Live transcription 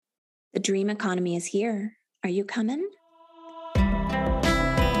The dream economy is here. Are you coming?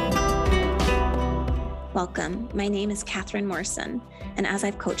 Welcome. My name is Catherine Morrison, and as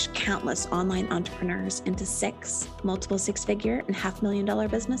I've coached countless online entrepreneurs into multiple six-figure and $500,000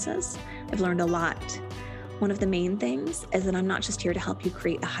 businesses, I've learned a lot. One of the main things is that I'm not just here to help you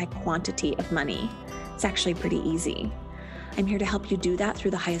create a high quantity of money. It's actually pretty easy. I'm here to help you do that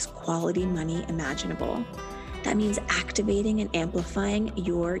through the highest quality money imaginable. That means activating and amplifying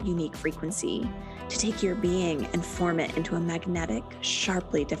your unique frequency to take your being and form it into a magnetic,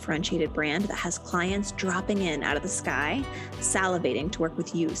 sharply differentiated brand that has clients dropping in out of the sky, salivating to work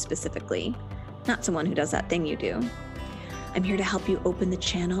with you specifically, not someone who does that thing you do. I'm here to help you open the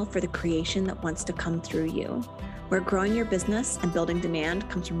channel for the creation that wants to come through you, where growing your business and building demand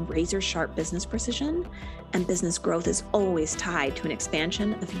comes from razor-sharp business precision, and business growth is always tied to an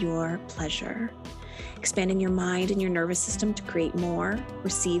expansion of your pleasure. Expanding your mind and your nervous system to create more,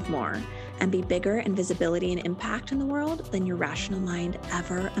 receive more, and be bigger in visibility and impact in the world than your rational mind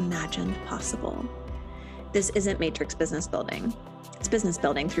ever imagined possible. This isn't matrix business building. It's business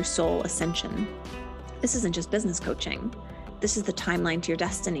building through soul ascension. This isn't just business coaching. This is the timeline to your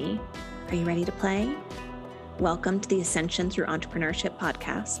destiny. Are you ready to play? Welcome to the Ascension Through Entrepreneurship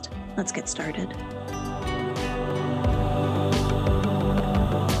podcast. Let's get started.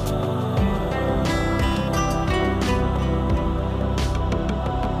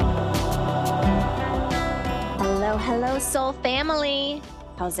 Hello, soul family.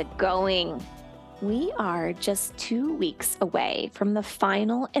 How's it going? We are just 2 weeks away from the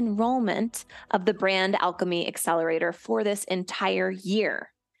final enrollment of the Brand Alchemy Accelerator for this entire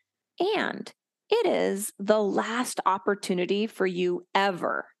year. And it is the last opportunity for you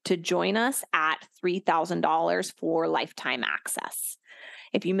ever to join us at $3,000 for lifetime access.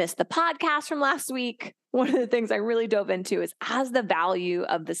 If you missed the podcast from last week, one of the things I really dove into is as the value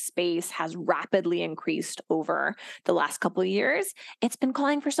of the space has rapidly increased over the last couple of years, it's been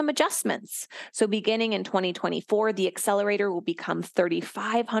calling for some adjustments. So beginning in 2024, the accelerator will become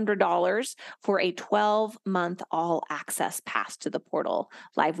 $3,500 for a 12-month all-access pass to the portal,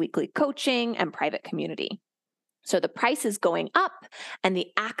 live weekly coaching, and private community. So the price is going up and the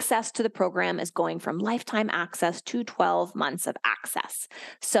access to the program is going from lifetime access to 12 months of access.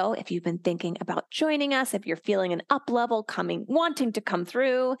 So if you've been thinking about joining us, if you're feeling an up level wanting to come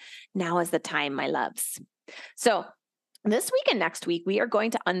through, now is the time, my loves. So this week and next week, we are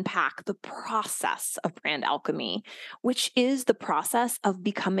going to unpack the process of brand alchemy, which is the process of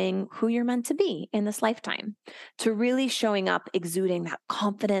becoming who you're meant to be in this lifetime, to really showing up, exuding that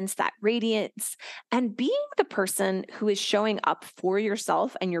confidence, that radiance, and being the person who is showing up for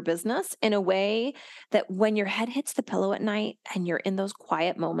yourself and your business in a way that when your head hits the pillow at night and you're in those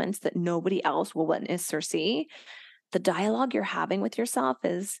quiet moments that nobody else will witness or see, the dialogue you're having with yourself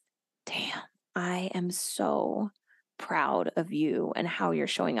is, damn, I am so proud of you and how you're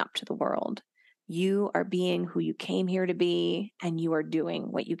showing up to the world. You are being who you came here to be, and you are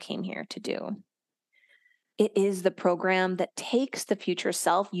doing what you came here to do. It is the program that takes the future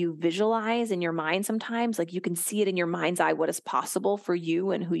self you visualize in your mind sometimes, like you can see it in your mind's eye, what is possible for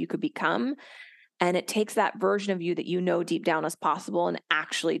you and who you could become. And it takes that version of you that you know deep down is possible and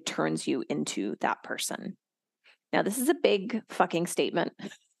actually turns you into that person. Now, this is a big fucking statement.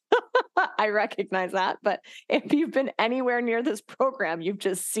 I recognize that, but if you've been anywhere near this program, you've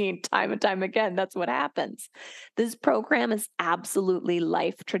just seen time and time again, that's what happens. This program is absolutely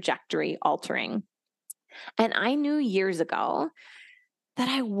life trajectory altering. And I knew years ago that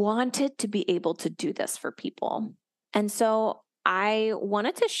I wanted to be able to do this for people. And so I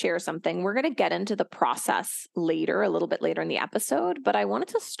wanted to share something. We're going to get into the process later, a little bit later in the episode, but I wanted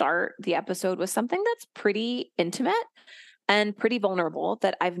to start the episode with something that's pretty intimate and pretty vulnerable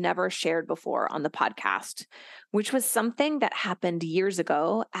that I've never shared before on the podcast, which was something that happened years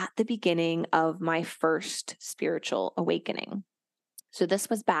ago at the beginning of my first spiritual awakening. So this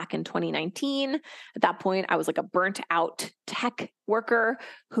was back in 2019. At that point, I was like a burnt out tech worker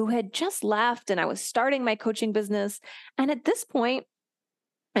who had just left and I was starting my coaching business. And at this point,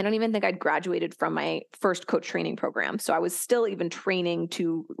 I don't even think I'd graduated from my first coach training program. So I was still even training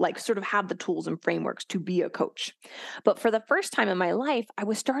to like sort of have the tools and frameworks to be a coach. But for the first time in my life, I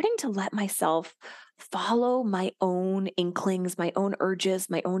was starting to let myself follow my own inklings, my own urges,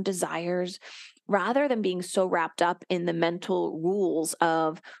 my own desires, rather than being so wrapped up in the mental rules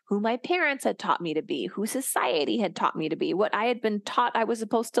of who my parents had taught me to be, who society had taught me to be, what I had been taught I was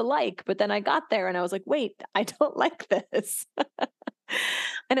supposed to like. But then I got there and I was like, wait, I don't like this.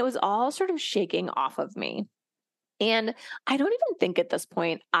 And it was all sort of shaking off of me. And I don't even think at this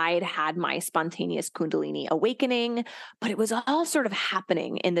point I'd had my spontaneous Kundalini awakening, but it was all sort of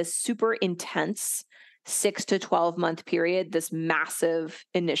happening in this super intense 6 to 12 month period, this massive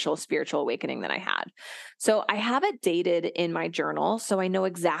initial spiritual awakening that I had. So I have it dated in my journal. So I know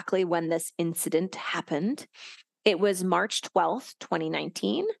exactly when this incident happened. It was March 12th,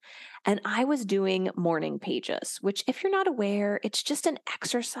 2019, and I was doing morning pages, which, if you're not aware, it's just an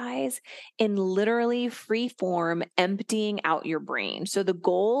exercise in literally free form emptying out your brain. So the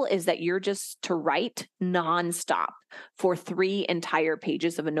goal is that you're just to write nonstop for 3 entire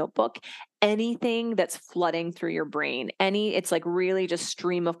pages of a notebook. Anything that's flooding through your brain, it's like really just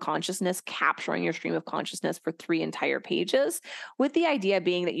stream of consciousness, capturing your stream of consciousness for 3 entire pages, with the idea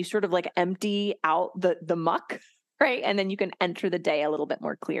being that you sort of like empty out the muck, right? And then you can enter the day a little bit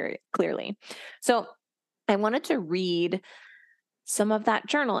more clearly. So I wanted to read some of that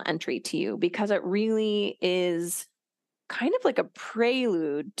journal entry to you because it really is kind of like a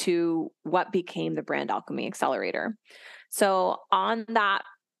prelude to what became the Brand Alchemy Accelerator. So on that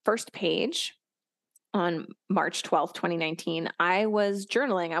first page, on March 12th, 2019, I was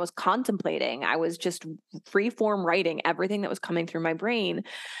journaling, I was contemplating, I was just free form writing everything that was coming through my brain.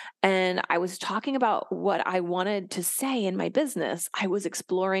 And I was talking about what I wanted to say in my business. I was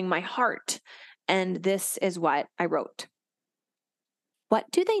exploring my heart. And this is what I wrote. What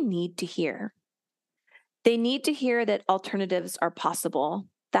do they need to hear? They need to hear that alternatives are possible,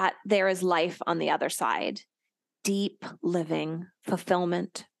 that there is life on the other side, deep living,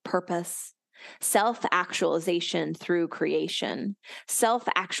 fulfillment, purpose, self-actualization through creation,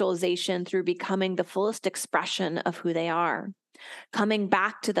 self-actualization through becoming the fullest expression of who they are, coming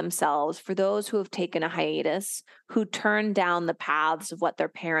back to themselves for those who have taken a hiatus, who turned down the paths of what their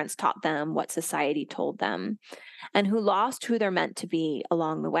parents taught them, what society told them, and who lost who they're meant to be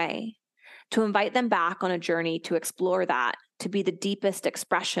along the way. To invite them back on a journey to explore that, to be the deepest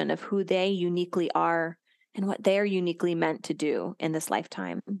expression of who they uniquely are and what they're uniquely meant to do in this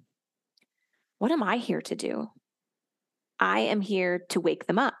lifetime. What am I here to do? I am here to wake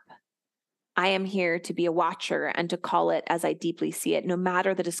them up. I am here to be a watcher and to call it as I deeply see it, no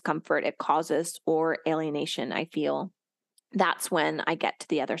matter the discomfort it causes or alienation I feel. That's when I get to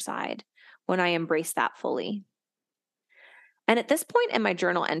the other side, when I embrace that fully. And at this point in my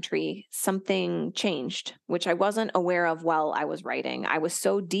journal entry, something changed, which I wasn't aware of while I was writing. I was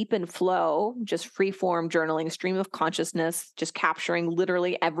so deep in flow, just free form journaling, stream of consciousness, just capturing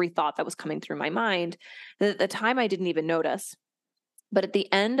literally every thought that was coming through my mind, that at the time I didn't even notice. But at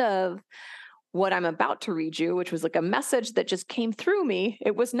the end of what I'm about to read you, which was like a message that just came through me,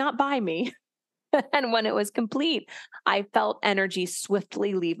 it was not by me. And when it was complete, I felt energy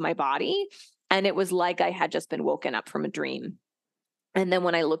swiftly leave my body. And it was like I had just been woken up from a dream. And then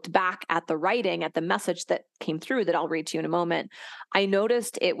when I looked back at the writing, at the message that came through that I'll read to you in a moment, I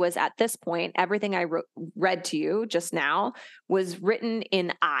noticed it was at this point, everything I read to you just now was written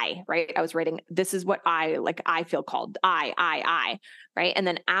in I, right? I was writing, this is what I feel called, I, right? And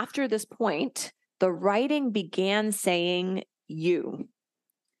then after this point, the writing began saying you.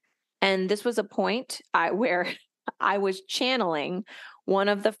 And this was a point where I was channeling one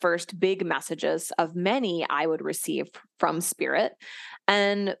of the first big messages of many I would receive from Spirit.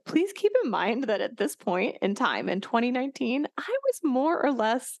 And please keep in mind that at this point in time, in 2019, I was more or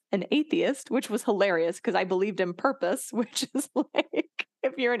less an atheist, which was hilarious because I believed in purpose, which is like,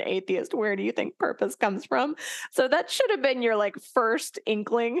 if you're an atheist, where do you think purpose comes from? So that should have been your like first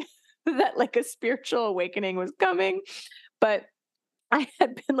inkling that like a spiritual awakening was coming. But I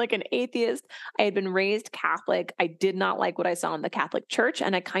had been like an atheist. I had been raised Catholic. I did not like what I saw in the Catholic Church,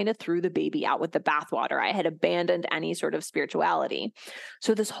 and I kind of threw the baby out with the bathwater. I had abandoned any sort of spirituality.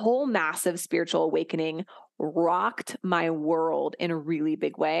 So this whole massive spiritual awakening rocked my world in a really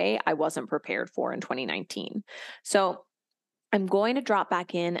big way I wasn't prepared for in 2019. So I'm going to drop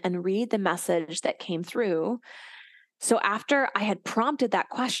back in and read the message that came through. So after I had prompted that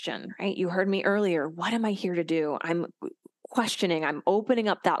question, right? You heard me earlier. What am I here to do? I'm questioning, I'm opening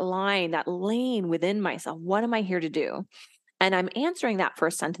up that line, that lane within myself. What am I here to do? And I'm answering that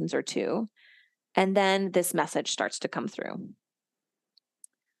first sentence or two. And then this message starts to come through.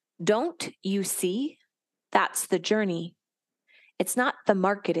 Don't you see? That's the journey. It's not the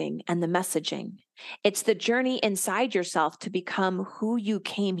marketing and the messaging. It's the journey inside yourself to become who you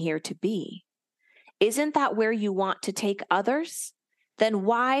came here to be. Isn't that where you want to take others? Then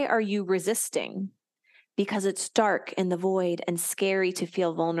why are you resisting? Because it's dark in the void and scary to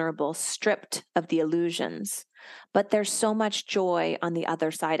feel vulnerable, stripped of the illusions. But there's so much joy on the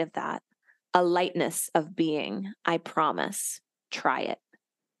other side of that, a lightness of being, I promise. Try it.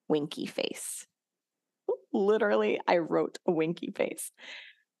 Winky face. literally, I wrote a winky face.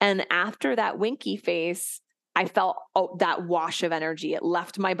 And after that winky face, I felt that wash of energy. It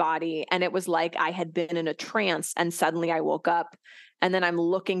left my body, and it was like I had been in a trance, and suddenly I woke up, and then I'm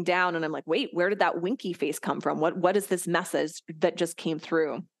looking down and I'm like, wait, where did that winky face come from? What is this message that just came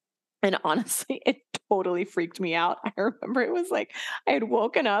through? And honestly, it totally freaked me out. I remember it was like I had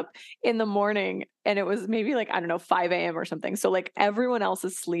woken up in the morning and it was maybe like, I don't know, 5 a.m. or something. So like everyone else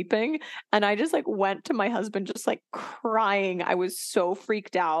is sleeping. And I just like went to my husband, just like crying. I was so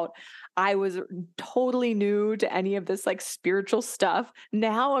freaked out. I was totally new to any of this like spiritual stuff.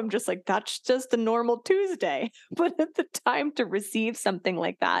 Now I'm just like, that's just a normal Tuesday. But at the time to receive something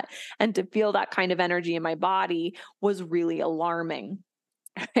like that and to feel that kind of energy in my body was really alarming.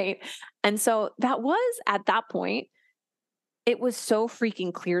 Right. And so that was at that point, it was so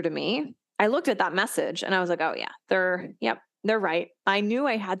freaking clear to me. I looked at that message and I was like, oh, yeah, they're right. I knew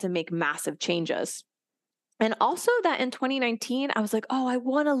I had to make massive changes. And also that in 2019, I was like, oh, I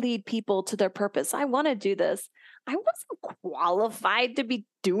want to lead people to their purpose. I want to do this. I wasn't qualified to be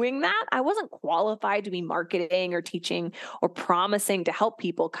doing that. I wasn't qualified to be marketing or teaching or promising to help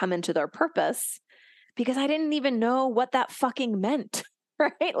people come into their purpose because I didn't even know what that fucking meant.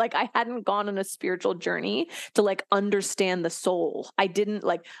 Right? Like I hadn't gone on a spiritual journey to like understand the soul. I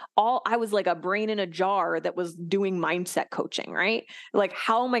was like a brain in a jar that was doing mindset coaching, right? Like,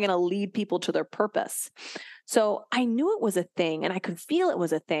 how am I going to lead people to their purpose? So I knew it was a thing and I could feel it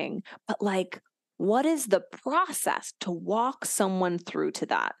was a thing, but like, what is the process to walk someone through to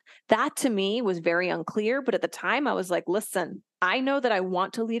that? That to me was very unclear. But at the time I was like, listen, I know that I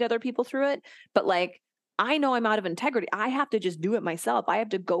want to lead other people through it, but like, I know I'm out of integrity. I have to just do it myself. I have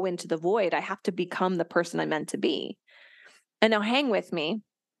to go into the void. I have to become the person I'm meant to be. And now hang with me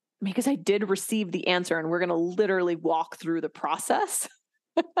because I did receive the answer and we're going to literally walk through the process.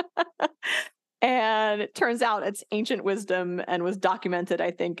 And it turns out it's ancient wisdom and was documented, I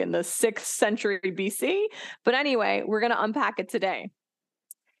think, in the 6th century BC. But anyway, we're going to unpack it today.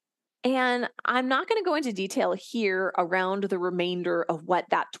 And I'm not going to go into detail here around the remainder of what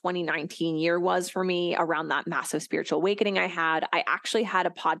that 2019 year was for me around that massive spiritual awakening I had. I actually had a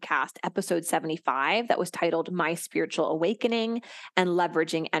podcast, episode 75, that was titled My Spiritual Awakening and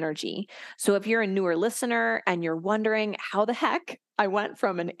Leveraging Energy. So if you're a newer listener and you're wondering how the heck I went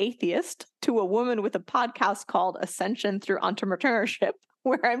from an atheist to a woman with a podcast called Ascension Through Entrepreneurship,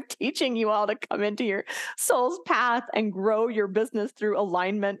 where I'm teaching you all to come into your soul's path and grow your business through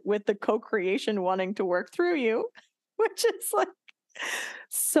alignment with the co-creation wanting to work through you, which is like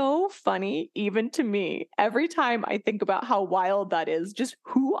so funny, even to me. Every time I think about how wild that is, just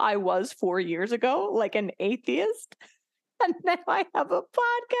who I was 4 years ago, like an atheist. And now I have a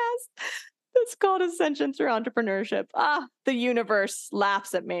podcast that's called Ascension Through Entrepreneurship. The universe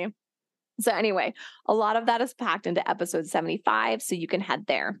laughs at me. So anyway, a lot of that is packed into episode 75, so you can head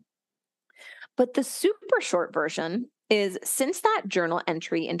there. But the super short version is since that journal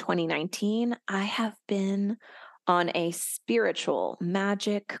entry in 2019, I have been on a spiritual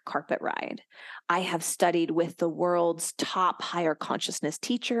magic carpet ride. I have studied with the world's top higher consciousness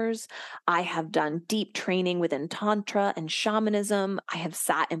teachers. I have done deep training within Tantra and shamanism. I have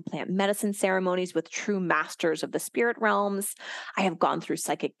sat in plant medicine ceremonies with true masters of the spirit realms. I have gone through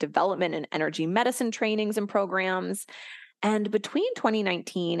psychic development and energy medicine trainings and programs. And between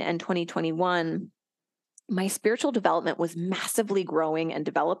 2019 and 2021, my spiritual development was massively growing and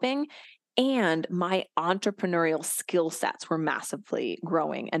developing, and my entrepreneurial skill sets were massively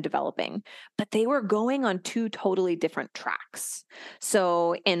growing and developing, but they were going on 2 totally different tracks.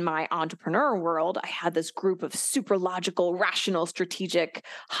 So in my entrepreneur world, I had this group of super logical, rational, strategic,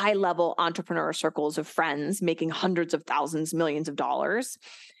 high-level entrepreneur circles of friends making hundreds of thousands, millions of dollars.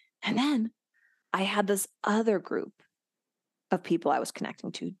 And then I had this other group of people I was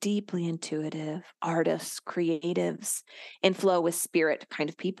connecting to, deeply intuitive, artists, creatives, in flow with spirit kind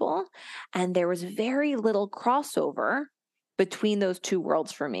of people. And there was very little crossover between those 2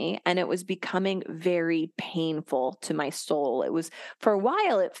 worlds for me. And it was becoming very painful to my soul. It was, for a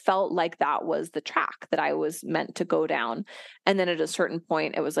while, it felt like that was the track that I was meant to go down. And then at a certain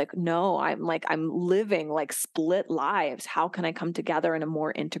point, it was like, no, I'm living like split lives. How can I come together in a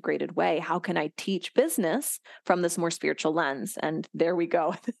more integrated way? How can I teach business from this more spiritual lens? And there we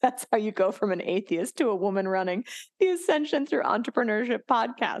go. That's how you go from an atheist to a woman running the Ascension Through Entrepreneurship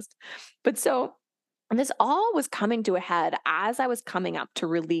podcast. But so, and this all was coming to a head as I was coming up to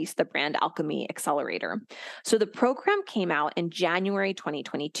release the Brand Alchemy Accelerator. So the program came out in January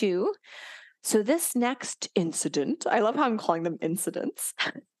 2022. So this next incident, I love how I'm calling them incidents.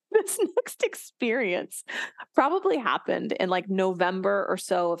 This next experience probably happened in like November or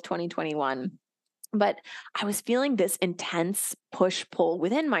so of 2021. But I was feeling this intense push pull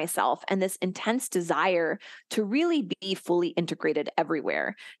within myself and this intense desire to really be fully integrated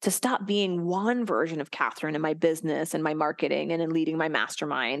everywhere, to stop being one version of Catherine in my business and my marketing and in leading my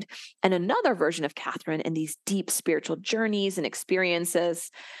mastermind, and another version of Catherine in these deep spiritual journeys and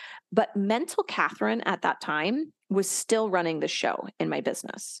experiences. But mental Catherine at that time was still running the show in my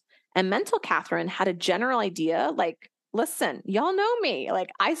business. And mental Catherine had a general idea like, listen, y'all know me. Like,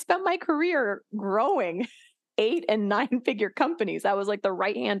 I spent my career growing 8 and 9 figure companies. I was like the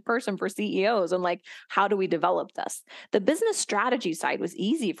right hand person for CEOs. And like, how do we develop this? The business strategy side was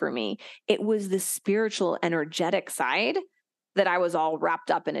easy for me. It was the spiritual, energetic side that I was all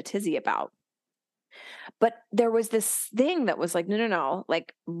wrapped up in a tizzy about. But there was this thing that was like, no, no, no,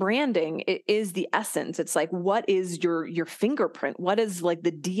 like branding is the essence. It's like, what is your fingerprint? What is like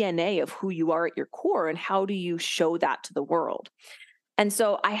the DNA of who you are at your core, and how do you show that to the world? And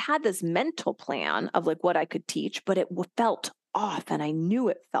so I had this mental plan of like what I could teach, but it felt off, and I knew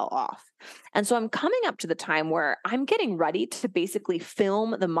it fell off. And so I'm coming up to the time where I'm getting ready to basically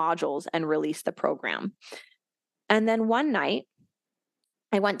film the modules and release the program. And then one night,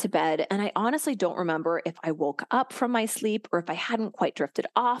 I went to bed, and I honestly don't remember if I woke up from my sleep or if I hadn't quite drifted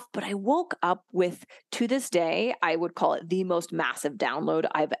off, but I woke up with, to this day, I would call it the most massive download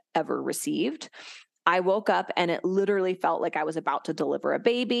I've ever received. I woke up and it literally felt like I was about to deliver a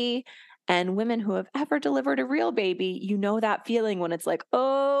baby. And women who have ever delivered a real baby, you know that feeling when it's like,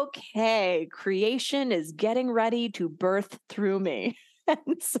 okay, creation is getting ready to birth through me.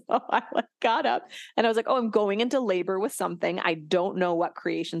 And so I like got up and I was like, oh, I'm going into labor with something. I don't know what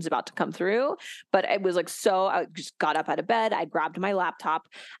creation's about to come through, but it was like, so I just got up out of bed. I grabbed my laptop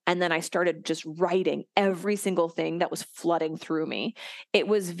and then I started just writing every single thing that was flooding through me. It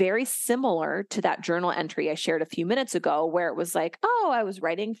was very similar to that journal entry I shared a few minutes ago, where it was like, oh, I was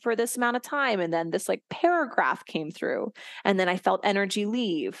writing for this amount of time. And then this like paragraph came through and then I felt energy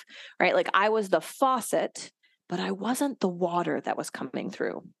leave, right? Like I was the faucet, but I wasn't the water that was coming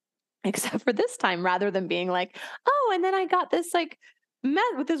through, except for this time, rather than being like, oh, and then I got this like met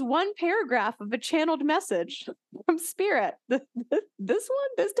with this one paragraph of a channeled message from spirit. This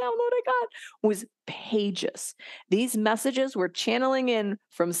download I got was pages. These messages were channeling in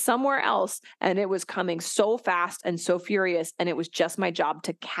from somewhere else, and it was coming so fast and so furious. And it was just my job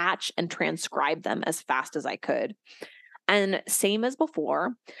to catch and transcribe them as fast as I could. And same as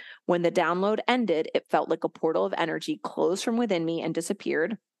before, when the download ended, it felt like a portal of energy closed from within me and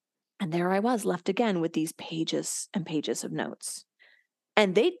disappeared. And there I was, left again with these pages and pages of notes.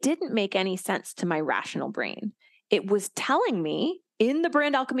 And they didn't make any sense to my rational brain. It was telling me in the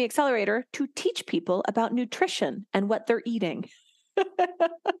Brand Alchemy Accelerator to teach people about nutrition and what they're eating.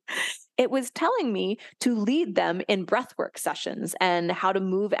 It was telling me to lead them in breathwork sessions and how to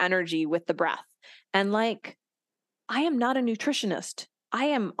move energy with the breath. And like, I am not a nutritionist. I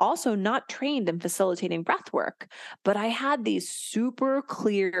am also not trained in facilitating breath work, but I had these super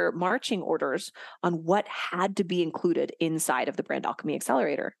clear marching orders on what had to be included inside of the Brand Alchemy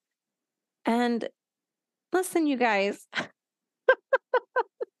Accelerator. And listen, you guys,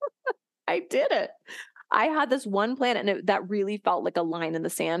 I did it. I had this one plan, and that really felt like a line in the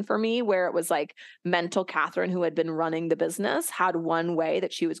sand for me, where it was like mental Catherine, who had been running the business, had one way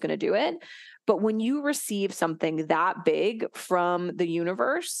that she was going to do it. But when you receive something that big from the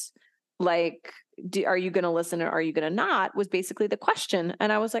universe, like, are you going to listen or are you going to not, was basically the question.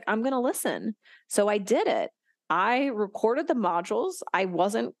 And I was like, I'm going to listen. So I did it. I recorded the modules. I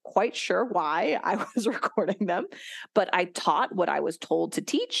wasn't quite sure why I was recording them, but I taught what I was told to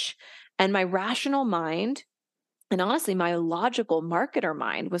teach. And my rational mind, and honestly, my logical marketer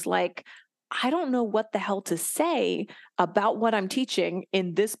mind was like, I don't know what the hell to say about what I'm teaching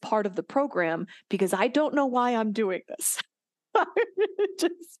in this part of the program because I don't know why I'm doing this. I've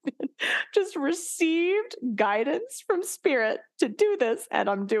just received guidance from spirit to do this, and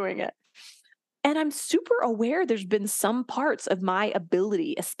I'm doing it. And I'm super aware there's been some parts of my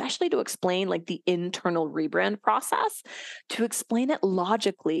ability, especially to explain like the internal rebrand process, to explain it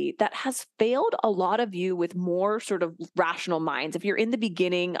logically, that has failed a lot of you with more sort of rational minds. If you're in the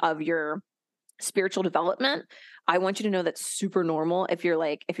beginning of your spiritual development, I want you to know that's super normal. If you're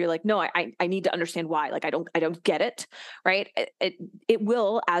like, no, I need to understand why, like, I don't get it. Right. It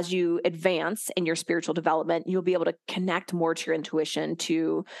will, as you advance in your spiritual development, you'll be able to connect more to your intuition,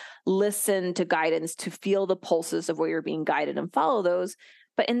 to listen to guidance, to feel the pulses of where you're being guided and follow those.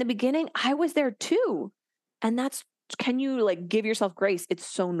 But in the beginning, I was there too. And that's can you like give yourself grace? It's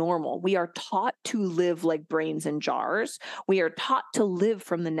so normal. We are taught to live like brains in jars. We are taught to live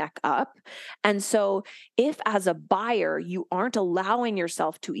from the neck up. And so if as a buyer, you aren't allowing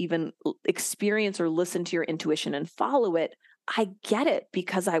yourself to even experience or listen to your intuition and follow it, I get it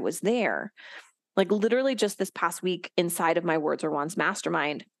because I was there. Like literally just this past week inside of my Words Are Wands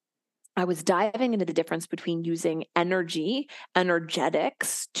mastermind, I was diving into the difference between using energetics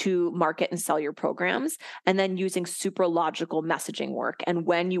to market and sell your programs, and then using supralogical messaging work and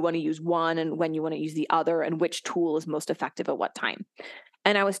when you want to use one and when you want to use the other and which tool is most effective at what time.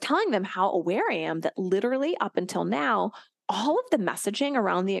 And I was telling them how aware I am that literally up until now, all of the messaging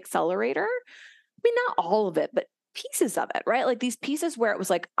around the accelerator, I mean, not all of it, but pieces of it, right? Like these pieces where it was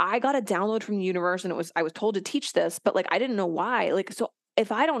like, I got a download from the universe and I was told to teach this, but like, I didn't know why. Like, so if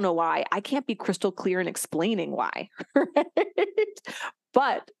I don't know why, I can't be crystal clear in explaining why, right?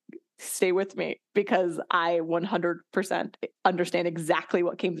 But stay with me because I 100% understand exactly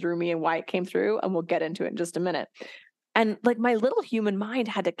what came through me and why it came through. And we'll get into it in just a minute. And like my little human mind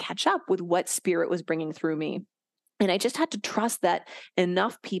had to catch up with what spirit was bringing through me. And I just had to trust that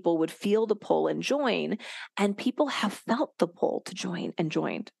enough people would feel the pull and join. And people have felt the pull to join and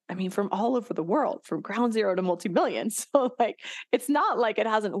joined. I mean, from all over the world, from ground zero to multi-millions. So like, it's not like it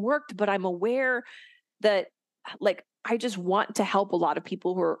hasn't worked, but I'm aware that like, I just want to help a lot of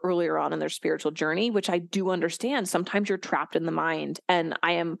people who are earlier on in their spiritual journey, which I do understand. Sometimes you're trapped in the mind, and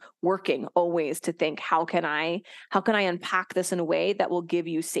I am working always to think, how can I unpack this in a way that will give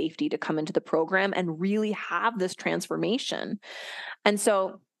you safety to come into the program and really have this transformation? And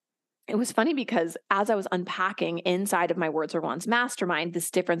so it was funny because as I was unpacking inside of my Words Are Wands mastermind, this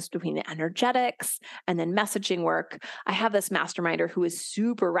difference between the energetics and then messaging work, I have this masterminder who is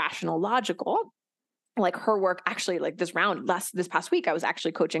super rational, logical. Like her work actually, like this past week, I was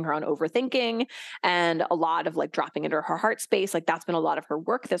actually coaching her on overthinking and a lot of like dropping into her heart space. Like that's been a lot of her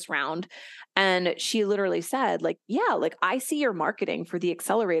work this round. And she literally said like, yeah, like I see your marketing for the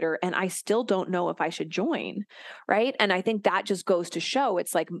accelerator and I still don't know if I should join. Right. And I think that just goes to show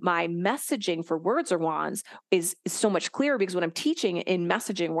it's like my messaging for Words Are Wands is so much clearer because what I'm teaching in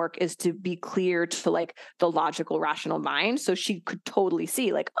messaging work is to be clear to like the logical, rational mind. So she could totally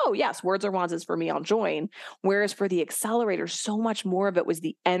see like, oh yes, Words Are Wands is for me, I'll join. Whereas for the accelerator, so much more of it was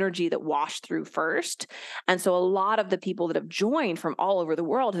the energy that washed through first. And so a lot of the people that have joined from all over the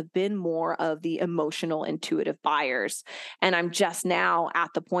world have been more of the emotional, intuitive buyers. And I'm just now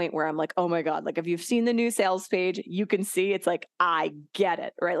at the point where I'm like, oh my God, like if you've seen the new sales page, you can see it's like, I get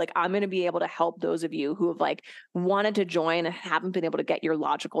it, right? Like I'm going to be able to help those of you who have like wanted to join and haven't been able to get your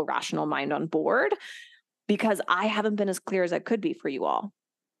logical, rational mind on board because I haven't been as clear as I could be for you all.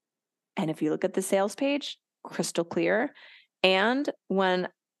 And if you look at the sales page, crystal clear. And when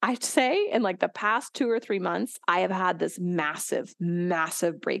I say in like the past 2 or 3 months, I have had this massive,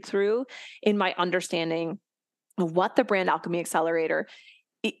 massive breakthrough in my understanding of what the Brand Alchemy Accelerator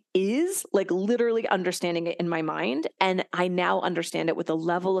is, like literally understanding it in my mind. And I now understand it with a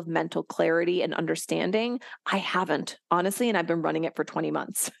level of mental clarity and understanding I haven't, honestly, and I've been running it for 20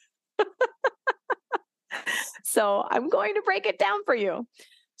 months. So I'm going to break it down for you.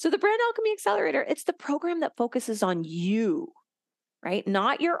 So the Brand Alchemy Accelerator, it's the program that focuses on you, right?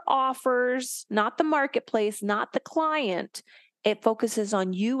 Not your offers, not the marketplace, not the client. It focuses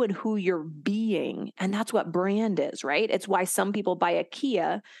on you and who you're being. And that's what brand is, right? It's why some people buy a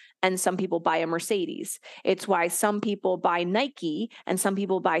Kia and some people buy a Mercedes. It's why some people buy Nike and some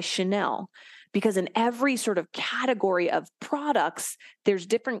people buy Chanel. Because in every sort of category of products, there's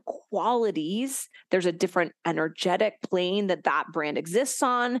different qualities. There's a different energetic plane that brand exists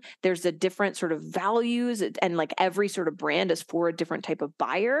on. There's a different sort of values, and like every sort of brand is for a different type of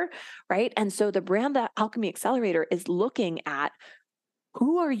buyer, right? And so the Brand Alchemy Accelerator is looking at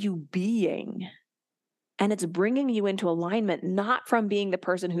who are you being? And it's bringing you into alignment, not from being the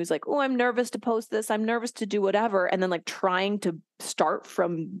person who's like, oh, I'm nervous to post this. I'm nervous to do whatever. And then like trying to start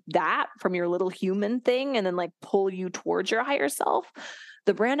from your little human thing and then like pull you towards your higher self.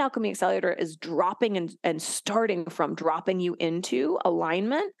 The Brand Alchemy Accelerator is dropping and starting from dropping you into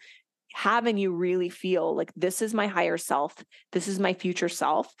alignment, having you really feel like this is my higher self. This is my future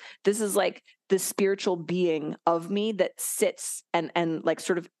self. This is like the spiritual being of me that sits and like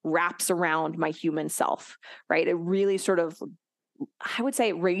sort of wraps around my human self, right? It really sort of, I would say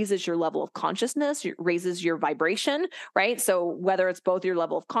it raises your level of consciousness, it raises your vibration, right? So whether it's both your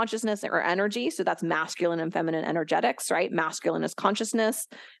level of consciousness or energy, so that's masculine and feminine energetics, right? Masculine is consciousness,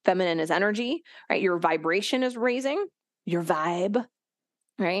 feminine is energy, right? Your vibration is raising, your vibe,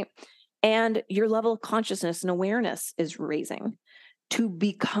 right? And your level of consciousness and awareness is raising. to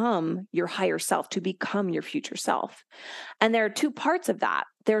become your higher self, to become your future self. And there are two parts of that.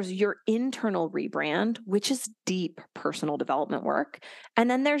 There's your internal rebrand, which is deep personal development work. And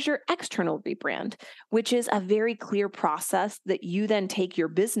then there's your external rebrand, which is a very clear process that you then take your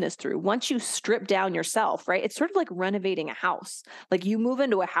business through. Once you strip down yourself, right? It's sort of like renovating a house. Like you move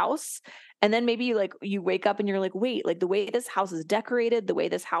into a house and then maybe you wake up and you're like, wait, like the way this house is decorated, the way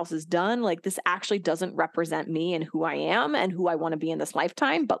this house is done, like this actually doesn't represent me and who I am and who I want to be in this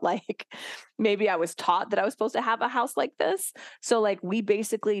lifetime. But like maybe I was taught that I was supposed to have a house like this. So like we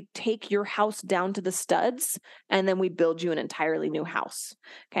basically take your house down to the studs and then we build you an entirely new house.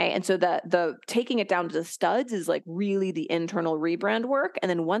 Okay. And so the taking it down to the studs is like really the internal rebrand work. And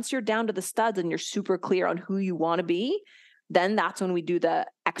then once you're down to the studs and you're super clear on who you want to be, then that's when we do the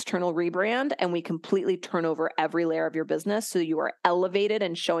external rebrand and we completely turn over every layer of your business so you are elevated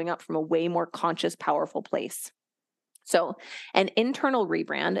and showing up from a way more conscious, powerful place. So an internal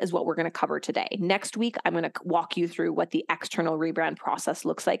rebrand is what we're going to cover today. Next week, I'm going to walk you through what the external rebrand process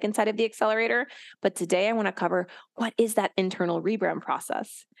looks like inside of the accelerator. But today I want to cover what is that internal rebrand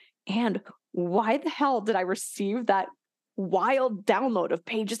process and why the hell did I receive that wild download of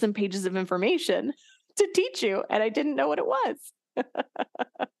pages and pages of information to teach you, and I didn't know what it was.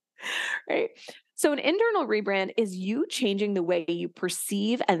 Right? So an internal rebrand is you changing the way you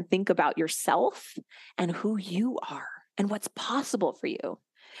perceive and think about yourself and who you are and what's possible for you,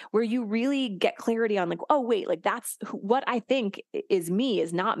 where you really get clarity on like, oh, wait, like that's what I think is me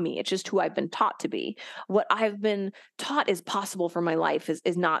is not me. It's just who I've been taught to be. What I've been taught is possible for my life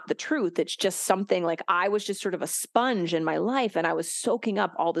is not the truth. It's just something like I was just sort of a sponge in my life and I was soaking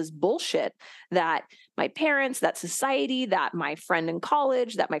up all this bullshit that my parents, that society, that my friend in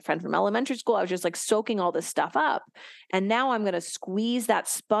college, that my friend from elementary school, I was just like soaking all this stuff up. And now I'm going to squeeze that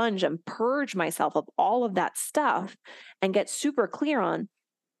sponge and purge myself of all of that stuff and get super clear on,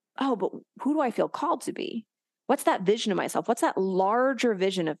 oh, but who do I feel called to be? What's that vision of myself? What's that larger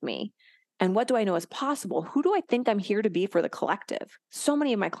vision of me? And what do I know is possible? Who do I think I'm here to be for the collective? So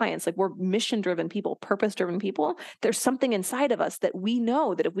many of my clients, like we're mission-driven people, purpose-driven people. There's something inside of us that we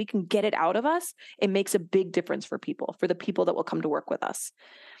know that if we can get it out of us, it makes a big difference for people, for the people that will come to work with us.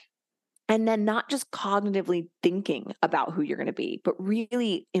 And then not just cognitively thinking about who you're going to be, but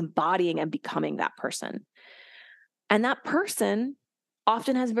really embodying and becoming that person. And that person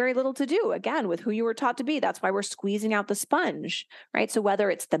often has very little to do, again, with who you were taught to be. That's why we're squeezing out the sponge, right? So whether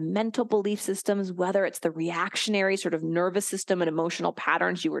it's the mental belief systems, whether it's the reactionary sort of nervous system and emotional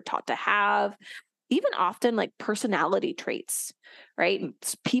patterns you were taught to have, even often like personality traits, right?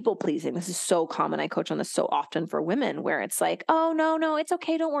 It's people pleasing. This is so common. I coach on this so often for women where it's like, oh, no, it's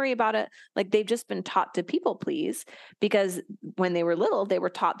okay. Don't worry about it. Like they've just been taught to people please because when they were little, they were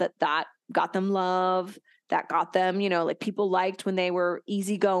taught that got them love, that got them, like people liked when they were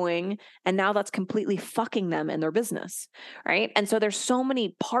easygoing. And now that's completely fucking them in their business. Right. And so there's so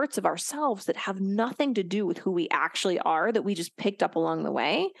many parts of ourselves that have nothing to do with who we actually are that we just picked up along the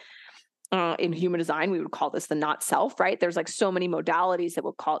way. In human design, we would call this the not self, right? There's like so many modalities that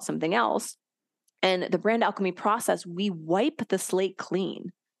would call it something else. And the brand alchemy process, we wipe the slate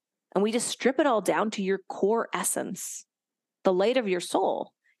clean and we just strip it all down to your core essence, the light of your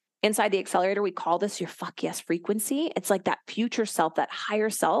soul. Inside the accelerator, we call this your fuck yes frequency. It's like that future self, that higher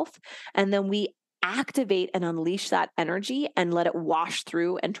self. And then we activate and unleash that energy and let it wash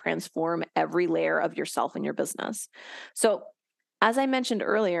through and transform every layer of yourself and your business. So as I mentioned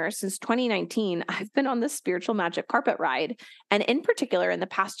earlier, since 2019, I've been on this spiritual magic carpet ride. And in particular, in the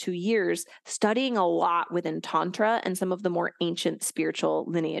past 2 years, studying a lot within Tantra and some of the more ancient spiritual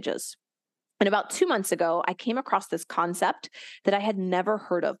lineages. And about 2 months ago, I came across this concept that I had never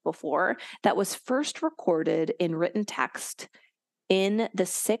heard of before that was first recorded in written text in the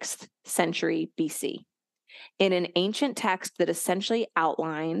 6th century BC, in an ancient text that essentially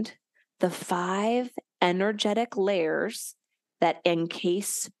outlined the 5 energetic layers that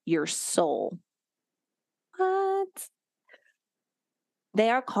encase your soul. What? They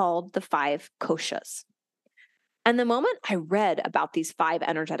are called the 5 koshas. And the moment I read about these 5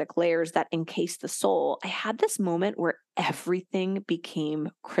 energetic layers that encase the soul, I had this moment where everything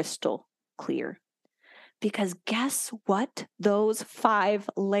became crystal clear. Because guess what those 5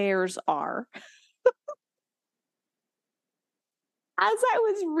 layers are? As I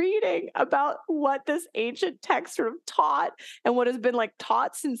was reading about what this ancient text sort of taught and what has been like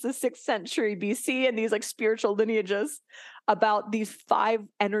taught since the 6th century BC and these like spiritual lineages about these 5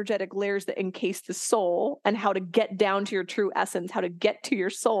 energetic layers that encase the soul and how to get down to your true essence, how to get to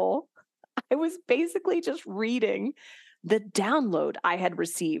your soul, I was basically just reading the download I had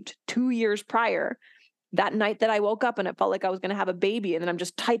received 2 years prior that night that I woke up and it felt like I was going to have a baby, and then I'm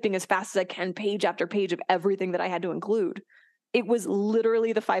just typing as fast as I can, page after page of everything that I had to include. It was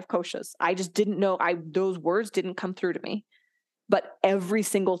literally the 5 koshas. I just didn't know, those words didn't come through to me. But every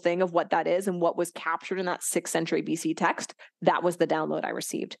single thing of what that is and what was captured in that 6th century BC text, that was the download I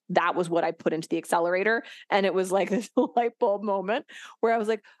received. That was what I put into the accelerator. And it was like this light bulb moment where I was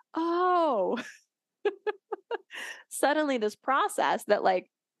like, oh, suddenly this process that like,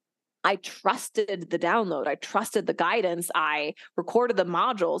 I trusted the download. I trusted the guidance. I recorded the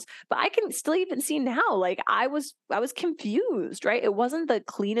modules, but I can still even see now, like I was confused, right? It wasn't the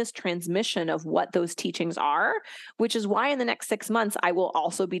cleanest transmission of what those teachings are, which is why in the next 6 months, I will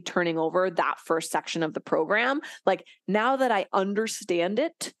also be turning over that first section of the program. Like now that I understand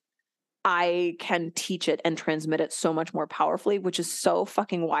it, I can teach it and transmit it so much more powerfully, which is so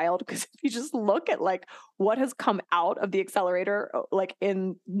fucking wild. Because if you just look at like what has come out of the accelerator, like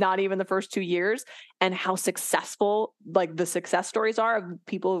in not even the first 2 years, and how successful like the success stories are of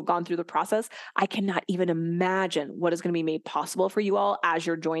people who've gone through the process, I cannot even imagine what is going to be made possible for you all as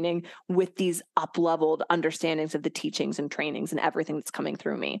you're joining with these up-leveled understandings of the teachings and trainings and everything that's coming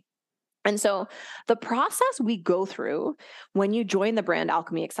through me. And so the process we go through when you join the Brand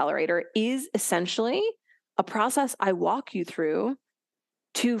Alchemy Accelerator is essentially a process I walk you through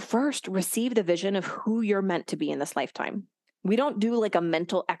to first receive the vision of who you're meant to be in this lifetime. We don't do like a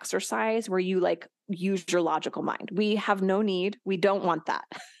mental exercise where you like use your logical mind. We have no need. We don't want that.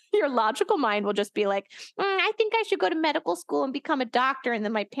 Your logical mind will just be like, I think I should go to medical school and become a doctor, and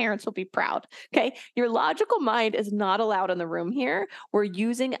then my parents will be proud. Okay. Your logical mind is not allowed in the room here. We're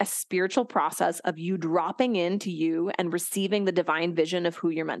using a spiritual process of you dropping into you and receiving the divine vision of who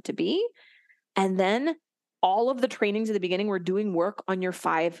you're meant to be. And then all of the trainings at the beginning, we're doing work on your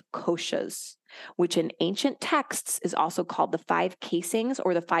 5 koshas, which in ancient texts is also called the 5 casings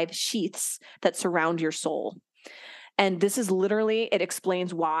or the 5 sheaths that surround your soul. And this is literally, it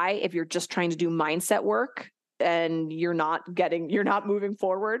explains why, if you're just trying to do mindset work and you're not moving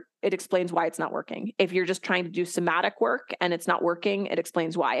forward, it explains why it's not working. If you're just trying to do somatic work and it's not working, it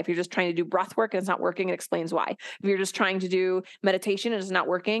explains why. If you're just trying to do breath work and it's not working, it explains why. If you're just trying to do meditation and it's not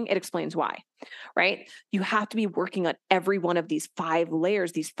working, it explains why, right? You have to be working on every one of these 5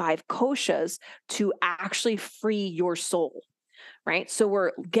 layers, these 5 koshas, to actually free your soul, right? So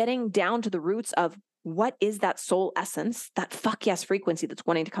we're getting down to the roots of what is that soul essence, that fuck yes frequency that's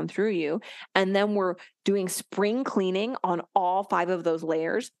wanting to come through you. And then we're doing spring cleaning on all 5 of those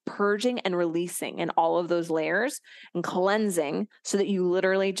layers, purging and releasing in all of those layers and cleansing so that you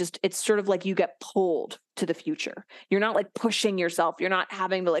literally just, it's sort of like you get pulled to the future. You're not like pushing yourself. You're not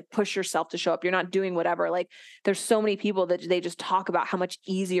having to like push yourself to show up. You're not doing whatever. Like there's so many people that they just talk about how much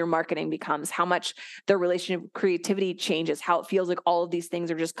easier marketing becomes, how much their relationship with creativity changes, how it feels like all of these things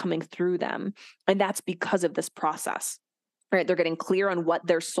are just coming through them. And that's because of this process. Right? They're getting clear on what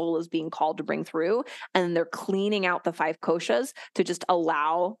their soul is being called to bring through, and they're cleaning out the 5 koshas to just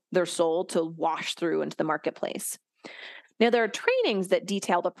allow their soul to wash through into the marketplace. Now, there are trainings that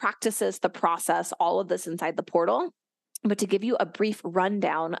detail the practices, the process, all of this inside the portal. But to give you a brief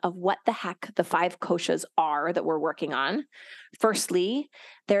rundown of what the heck the 5 koshas are that we're working on, firstly,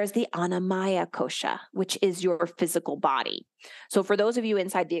 there's the Annamaya kosha, which is your physical body. So for those of you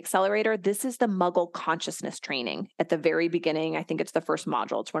inside the accelerator, this is the Muggle consciousness training at the very beginning. I think it's the first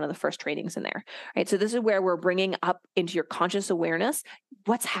module. It's one of the first trainings in there, right? So this is where we're bringing up into your conscious awareness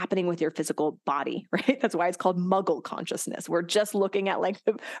what's happening with your physical body, right? That's why it's called Muggle consciousness. We're just looking at like,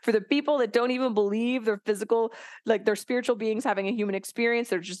 for the people that don't even believe their physical, like their spiritual beings having a human experience,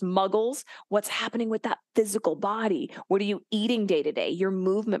 they're just muggles. What's happening with that physical body? What are you eating day to day? Your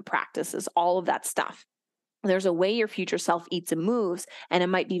movement practices, all of that stuff. There's a way your future self eats and moves, and it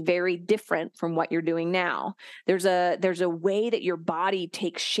might be very different from what you're doing now. There's a way that your body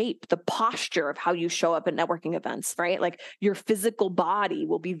takes shape, the posture of how you show up at networking events, right? Like your physical body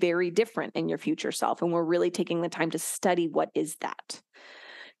will be very different in your future self. And we're really taking the time to study what is that.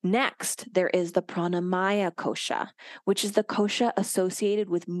 Next, there is the Pranamaya kosha, which is the kosha associated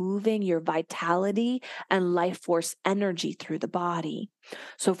with moving your vitality and life force energy through the body.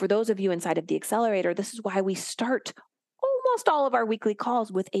 So for those of you inside of the accelerator, this is why we start almost all of our weekly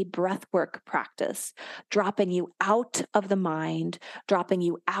calls with a breathwork practice, dropping you out of the mind, dropping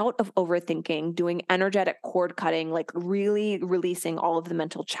you out of overthinking, doing energetic cord cutting, like really releasing all of the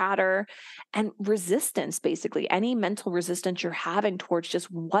mental chatter and resistance, basically any mental resistance you're having towards just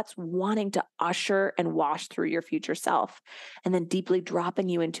what's wanting to usher and wash through your future self, and then deeply dropping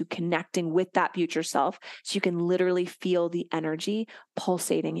you into connecting with that future self so you can literally feel the energy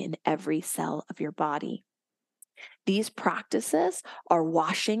pulsating in every cell of your body. These practices are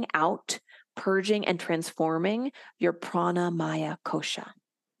washing out purging and transforming your prana maya kosha,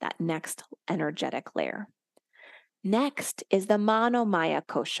 that next energetic layer. Next is the manomaya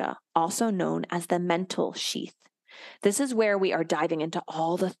kosha, also known as the mental sheath. This is where we are diving into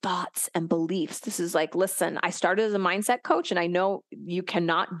all the thoughts and beliefs. This is like, listen, I started as a mindset coach, and I know you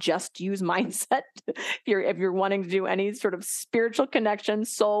cannot just use mindset if you're wanting to do any sort of spiritual connection,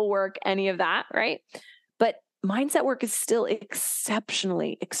 soul work, any of that, right? But mindset work is still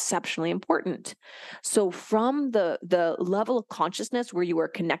exceptionally, exceptionally important. So from the level of consciousness where you are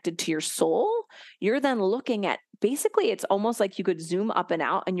connected to your soul, you're then looking at, basically, it's almost like you could zoom up and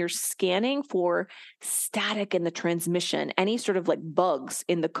out and you're scanning for static in the transmission, any sort of like bugs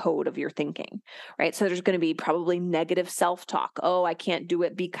in the code of your thinking, right? So there's going to be probably negative self-talk. Oh, I can't do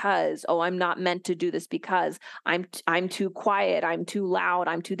it because, oh, I'm not meant to do this because I'm too quiet, I'm too loud,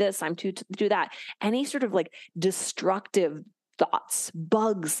 I'm too this, I'm too do that. Any sort of like destructive thoughts,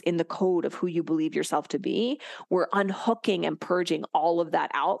 bugs in the code of who you believe yourself to be, we're unhooking and purging all of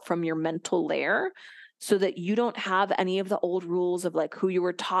that out from your mental layer, so that you don't have any of the old rules of like who you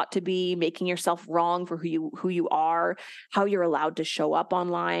were taught to be, making yourself wrong for who you are, how you're allowed to show up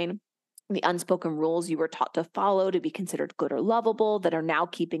online, the unspoken rules you were taught to follow to be considered good or lovable that are now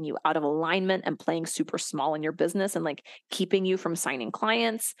keeping you out of alignment and playing super small in your business and like keeping you from signing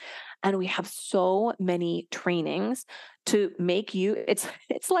clients. And we have so many trainings to make you, it's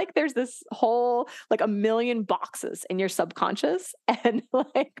like there's this whole like a million boxes in your subconscious, and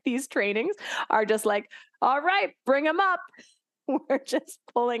like these trainings are just like, all right, bring them up. We're just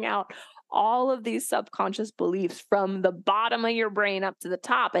pulling out all of these subconscious beliefs from the bottom of your brain up to the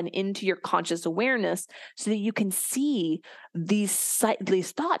top and into your conscious awareness, so that you can see these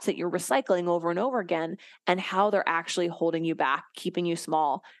thoughts that you're recycling over and over again and how they're actually holding you back, keeping you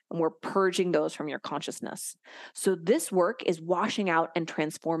small, and we're purging those from your consciousness. So this work is washing out and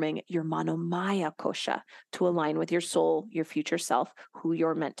transforming your manomaya kosha to align with your soul, your future self, who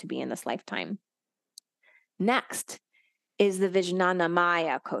you're meant to be in this lifetime. Next is the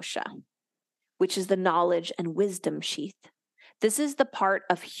Vijnanamaya kosha, which is the knowledge and wisdom sheath. This is the part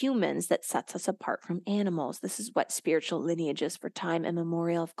of humans that sets us apart from animals. This is what spiritual lineages for time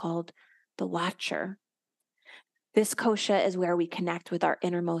immemorial have called the Watcher. This kosha is where we connect with our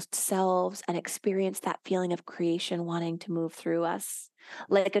innermost selves and experience that feeling of creation wanting to move through us,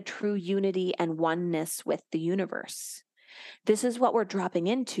 like a true unity and oneness with the universe. This is what we're dropping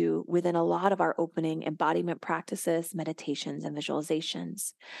into within a lot of our opening embodiment practices, meditations, and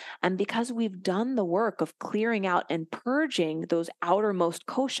visualizations. And because we've done the work of clearing out and purging those outermost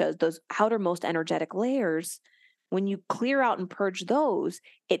koshas, those outermost energetic layers, when you clear out and purge those,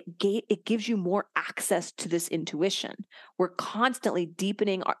 it gives you more access to this intuition. We're constantly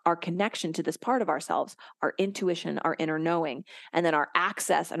deepening our connection to this part of ourselves, our intuition, our inner knowing, and then our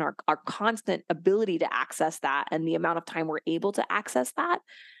access and our constant ability to access that, and the amount of time we're able to access that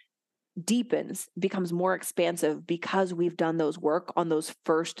deepens, becomes more expansive, because we've done those work on those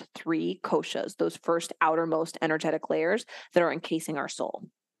first three koshas, those first outermost energetic layers that are encasing our soul.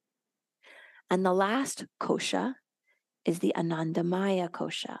 And the last kosha is the Anandamaya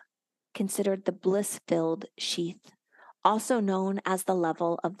kosha, considered the bliss-filled sheath, also known as the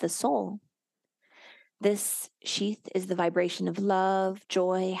level of the soul. This sheath is the vibration of love,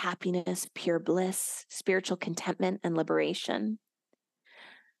 joy, happiness, pure bliss, spiritual contentment, and liberation.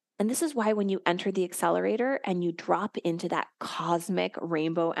 And this is why when you enter the accelerator and you drop into that cosmic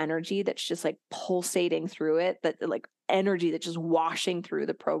rainbow energy that's just like pulsating through it, that like energy that's just washing through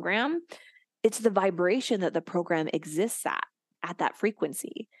the program, it's the vibration that the program exists at that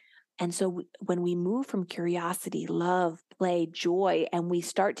frequency. And so when we move from curiosity, love, play, joy, and we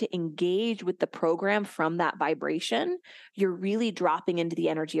start to engage with the program from that vibration, you're really dropping into the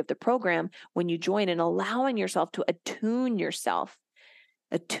energy of the program when you join and allowing yourself to attune yourself.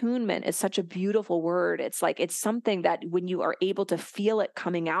 Attunement is such a beautiful word. It's like, it's something that when you are able to feel it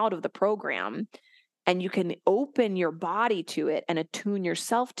coming out of the program and you can open your body to it and attune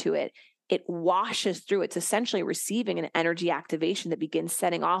yourself to it, it washes through. It's essentially receiving an energy activation that begins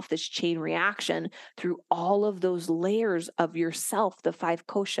setting off this chain reaction through all of those layers of yourself, the 5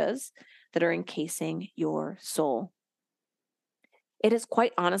 koshas that are encasing your soul. It has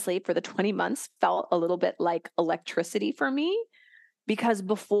quite honestly, for the 20 months, felt a little bit like electricity for me, because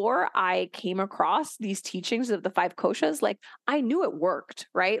before I came across these teachings of the 5 koshas, like I knew it worked,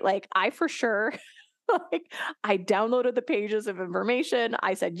 right? Like I for sure Like, I downloaded the pages of information.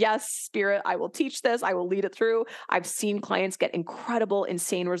 I said, yes, Spirit, I will teach this. I will lead it through. I've seen clients get incredible,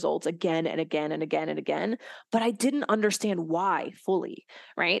 insane results again and again and again and again, but I didn't understand why fully,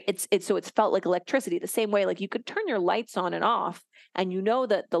 right? So it's felt like electricity, the same way like you could turn your lights on and off, and you know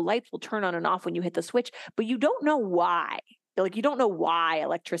that the lights will turn on and off when you hit the switch, but you don't know why. Like, you don't know why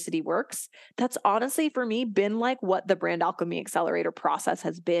electricity works. That's honestly for me been like what the Brand Alchemy Accelerator process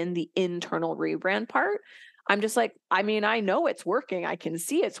has been, the internal rebrand part. I'm just like, I mean, I know it's working. I can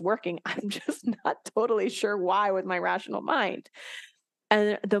see it's working. I'm just not totally sure why with my rational mind.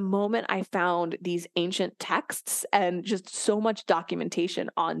 And the moment I found these ancient texts and just so much documentation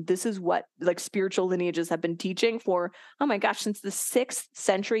on this is what like spiritual lineages have been teaching for, oh my gosh, since the 6th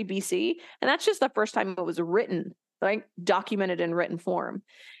century BC. And that's just the first time it was written, like documented in written form.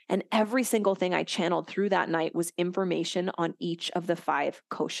 And every single thing I channeled through that night was information on each of the 5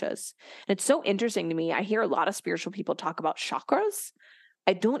 koshas. And it's so interesting to me. I hear a lot of spiritual people talk about chakras.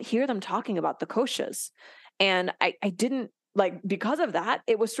 I don't hear them talking about the koshas. And I didn't like, because of that,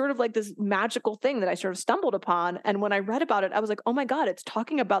 it was sort of like this magical thing that I sort of stumbled upon. And when I read about it, I was like, oh my God, it's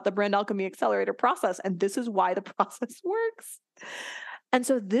talking about the Brand Alchemy Accelerator process. And this is why the process works. And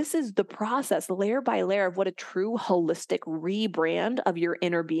so this is the process, layer by layer, of what a true holistic rebrand of your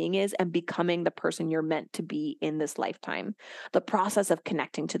inner being is and becoming the person you're meant to be in this lifetime. The process of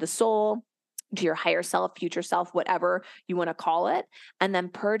connecting to the soul, to your higher self, future self, whatever you want to call it, and then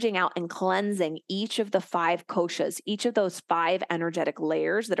purging out and cleansing each of the 5 koshas, each of those 5 energetic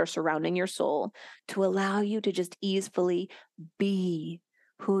layers that are surrounding your soul to allow you to just easily be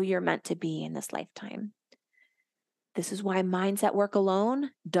who you're meant to be in this lifetime. This is why mindset work alone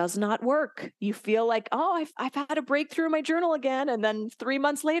does not work. You feel like, oh, I've had a breakthrough in my journal again. And then 3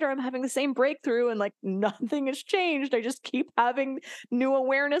 months later, I'm having the same breakthrough and like nothing has changed. I just keep having new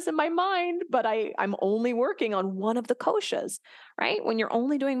awareness in my mind, but I'm only working on one of the koshas, right? When you're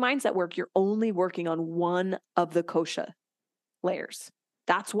only doing mindset work, you're only working on one of the kosha layers.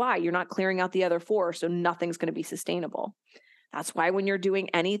 That's why you're not clearing out the other 4. So nothing's going to be sustainable. That's why when you're doing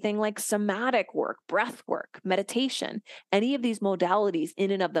anything like somatic work, breath work, meditation, any of these modalities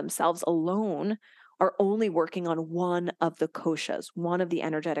in and of themselves alone are only working on one of the koshas, one of the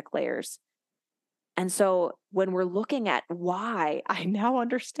energetic layers. And so when we're looking at why, I now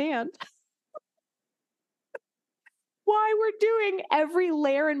understand why we're doing every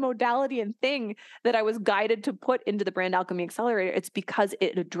layer and modality and thing that I was guided to put into the Brand Alchemy Accelerator. It's because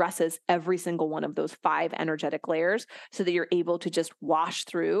it addresses every single one of those 5 energetic layers so that you're able to just wash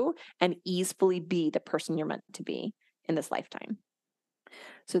through and easily be the person you're meant to be in this lifetime.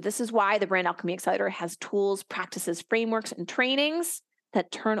 So this is why the Brand Alchemy Accelerator has tools, practices, frameworks, and trainings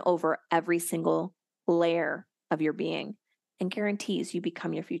that turn over every single layer of your being and guarantees you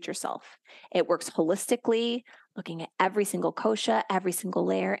become your future self. It works holistically, looking at every single kosha, every single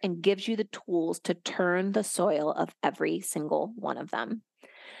layer, and gives you the tools to turn the soil of every single one of them.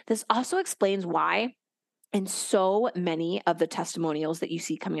 This also explains why in so many of the testimonials that you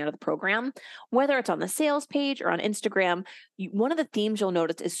see coming out of the program, whether it's on the sales page or on Instagram, one of the themes you'll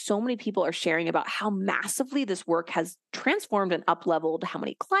notice is so many people are sharing about how massively this work has transformed and up-leveled how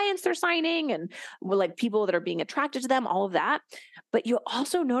many clients they're signing and like people that are being attracted to them, all of that. But you'll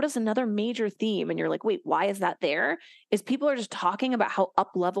also notice another major theme, and you're like, wait, why is that there? Is people are just talking about how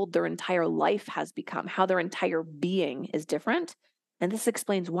up-leveled their entire life has become, how their entire being is different. And this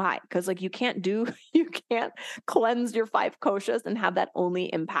explains why, because like you can't cleanse your 5 koshas and have that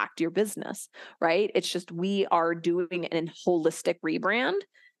only impact your business, right? It's just, we are doing a holistic rebrand.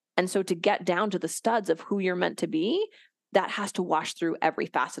 And so to get down to the studs of who you're meant to be, that has to wash through every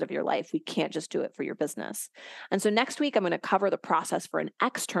facet of your life. We can't just do it for your business. And so next week, I'm going to cover the process for an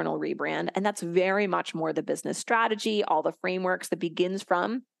external rebrand. And that's very much more the business strategy, all the frameworks that begins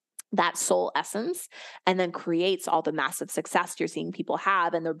from that soul essence and then creates all the massive success you're seeing people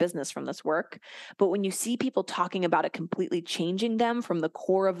have in their business from this work. But when you see people talking about it completely changing them from the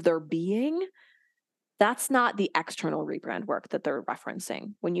core of their being, that's not the external rebrand work that they're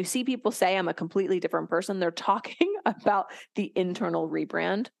referencing. When you see people say, I'm a completely different person, they're talking about the internal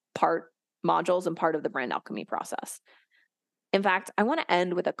rebrand part, modules, and part of the brand alchemy process. In fact, I want to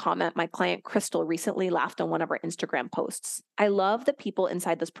end with a comment my client Crystal recently left on one of our Instagram posts. I love that people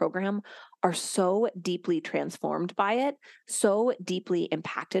inside this program are so deeply transformed by it, so deeply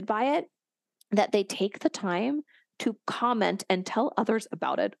impacted by it, that they take the time to comment and tell others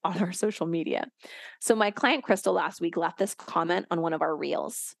about it on our social media. So my client Crystal last week left this comment on one of our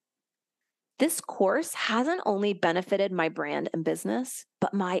reels. This course hasn't only benefited my brand and business,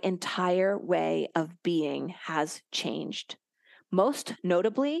 but my entire way of being has changed. Most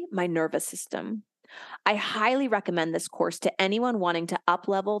notably, my nervous system. I highly recommend this course to anyone wanting to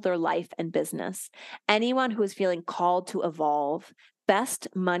up-level their life and business, anyone who is feeling called to evolve. Best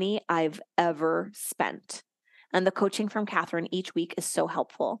money I've ever spent. And the coaching from Catherine each week is so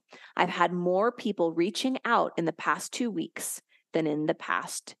helpful. I've had more people reaching out in the past 2 weeks than in the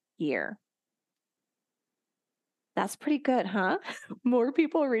past year. That's pretty good, huh? More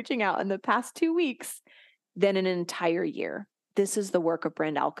people reaching out in the past 2 weeks than an entire year. This is the work of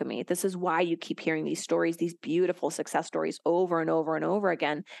brand alchemy. This is why you keep hearing these stories, these beautiful success stories over and over and over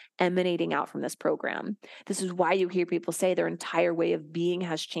again, emanating out from this program. This is why you hear people say their entire way of being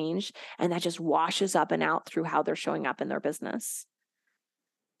has changed, and that just washes up and out through how they're showing up in their business.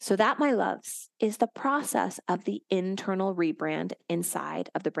 So that, my loves, is the process of the internal rebrand inside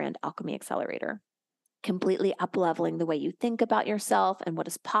of the Brand Alchemy Accelerator. Completely up-leveling the way you think about yourself and what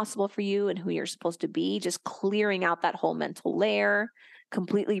is possible for you and who you're supposed to be, just clearing out that whole mental layer,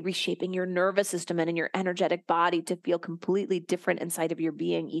 completely reshaping your nervous system and in your energetic body to feel completely different inside of your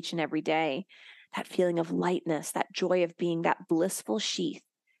being each and every day. That feeling of lightness, that joy of being, that blissful sheath,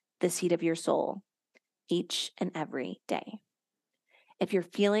 the seed of your soul, each and every day. If you're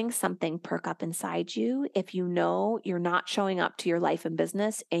feeling something perk up inside you, if you know you're not showing up to your life and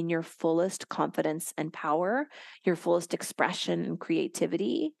business in your fullest confidence and power, your fullest expression and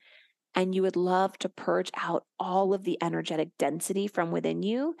creativity, and you would love to purge out all of the energetic density from within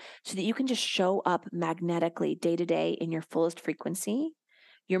you so that you can just show up magnetically day to day in your fullest frequency,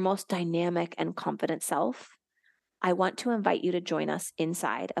 your most dynamic and confident self, I want to invite you to join us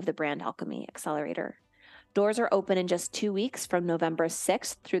inside of the Brand Alchemy Accelerator. Doors are open in just 2 weeks from November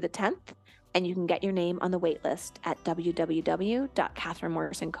 6th through the 10th, and you can get your name on the waitlist at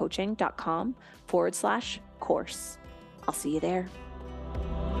www.catherinemorrisoncoaching.com/course. I'll see you there.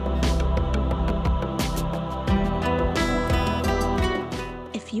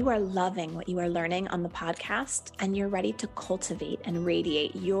 If you are loving what you are learning on the podcast and you're ready to cultivate and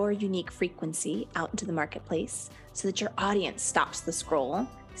radiate your unique frequency out into the marketplace so that your audience stops the scroll,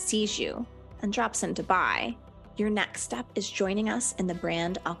 sees you, and drops in to buy, your next step is joining us in the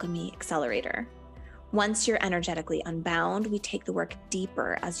Brand Alchemy Accelerator. Once you're energetically unbound, we take the work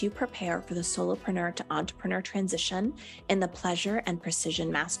deeper as you prepare for the solopreneur to entrepreneur transition in the Pleasure and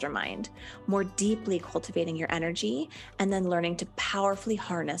Precision Mastermind, more deeply cultivating your energy and then learning to powerfully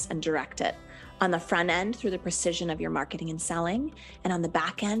harness and direct it. On the front end, through the precision of your marketing and selling, and on the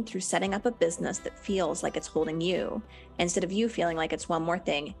back end, through setting up a business that feels like it's holding you, instead of you feeling like it's one more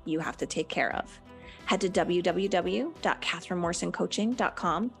thing you have to take care of. Head to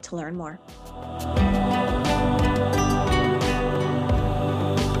www.catherinemorrisoncoaching.com to learn more.